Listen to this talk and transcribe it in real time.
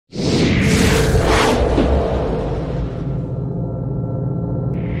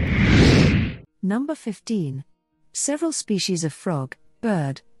Number 15. Several species of frog,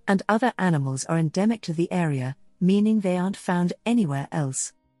 bird, and other animals are endemic to the area, meaning they aren't found anywhere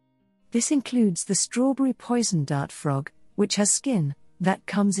else. This includes the strawberry poison dart frog, which has skin that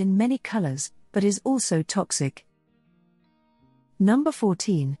comes in many colors, but is also toxic. Number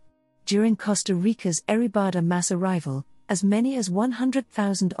 14. During Costa Rica's Erebada mass arrival, as many as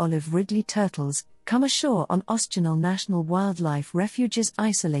 100,000 olive ridley turtles come ashore on Ostional National Wildlife Refuge's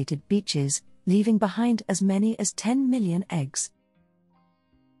isolated beaches, leaving behind as many as 10 million eggs.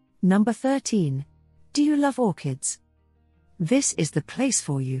 Number 13. Do you love orchids? This is the place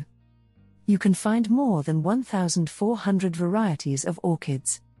for you. You can find more than 1,400 varieties of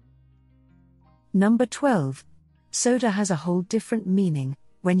orchids. Number 12. Soda has a whole different meaning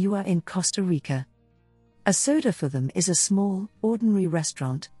when you are in Costa Rica. A soda for them is a small, ordinary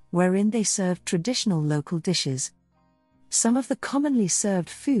restaurant wherein they serve traditional local dishes. Some of the commonly served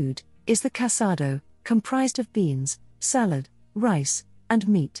food is the casado, comprised of beans, salad, rice, and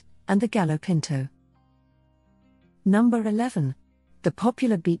meat, and the gallo pinto. Number 11. The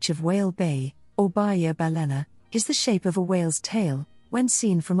popular beach of Whale Bay, or Bahia Balena, is the shape of a whale's tail when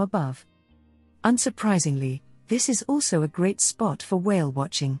seen from above. Unsurprisingly, this is also a great spot for whale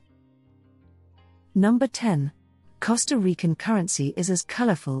watching. Number 10. Costa Rican currency is as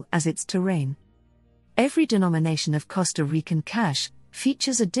colorful as its terrain. Every denomination of Costa Rican cash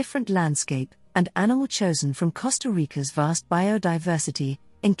features a different landscape and animal chosen from Costa Rica's vast biodiversity,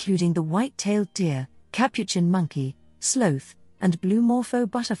 including the white-tailed deer, capuchin monkey, sloth, and blue morpho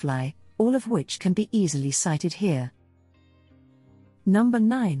butterfly, all of which can be easily sighted here. Number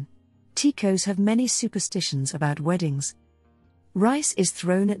 9. Ticos have many superstitions about weddings. Rice is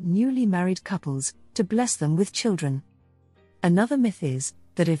thrown at newly married couples to bless them with children. Another myth is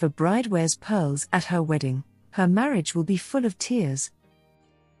that if a bride wears pearls at her wedding, her marriage will be full of tears.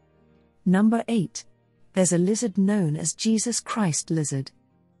 Number 8. There's a lizard known as Jesus Christ lizard.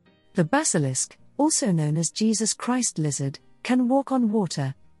 The basilisk, also known as Jesus Christ lizard, can walk on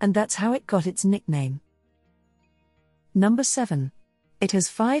water, and that's how it got its nickname. Number 7. It has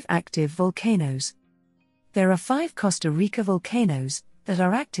 5 active volcanoes. There are 5 Costa Rica volcanoes that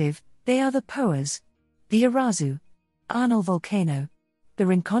are active. They are the Poas, the Irazu, Arnal volcano, the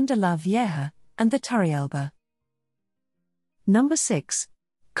Rincon de la Vieja, and the Turrialba. Number 6.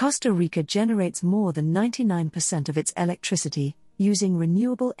 Costa Rica generates more than 99% of its electricity using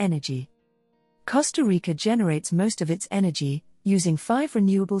renewable energy. Costa Rica generates most of its energy using 5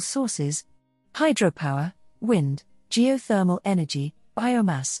 renewable sources: hydropower, wind, geothermal energy,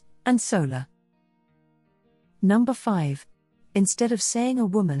 biomass, and solar. Number 5. Instead of saying a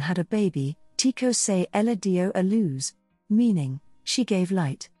woman had a baby, Ticos say ella dio a luz, meaning, she gave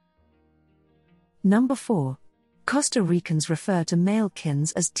light. Number 4. Costa Ricans refer to male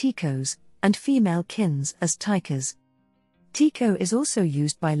kins as ticos, and female kins as ticas. Tico is also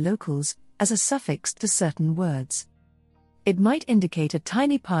used by locals as a suffix to certain words. It might indicate a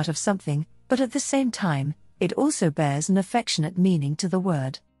tiny part of something, but at the same time, it also bears an affectionate meaning to the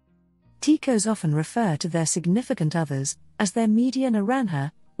word. Ticos often refer to their significant others as their media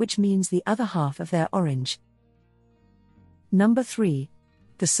naranja, which means the other half of their orange. Number 3.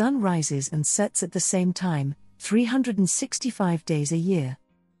 The sun rises and sets at the same time, 365 days a year.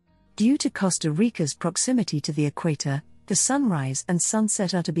 Due to Costa Rica's proximity to the equator, the sunrise and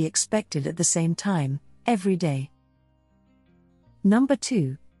sunset are to be expected at the same time, every day. Number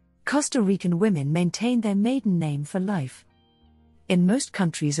 2. Costa Rican women maintain their maiden name for life. In most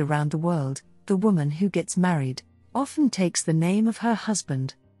countries around the world, the woman who gets married often takes the name of her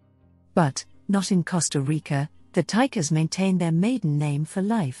husband. But, not in Costa Rica, the Ticas maintain their maiden name for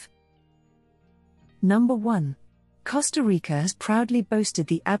life. Number 1. Costa Rica has proudly boasted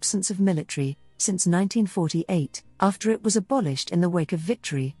the absence of military since 1948, after it was abolished in the wake of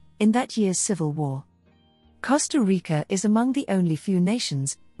victory in that year's civil war. Costa Rica is among the only few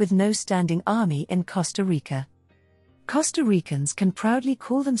nations with no standing army in Costa Rica. Costa Ricans can proudly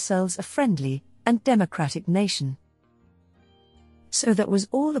call themselves a friendly and democratic nation. So that was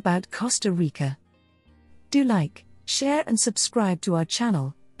all about Costa Rica. Do like, share and subscribe to our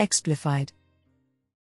channel, Explified.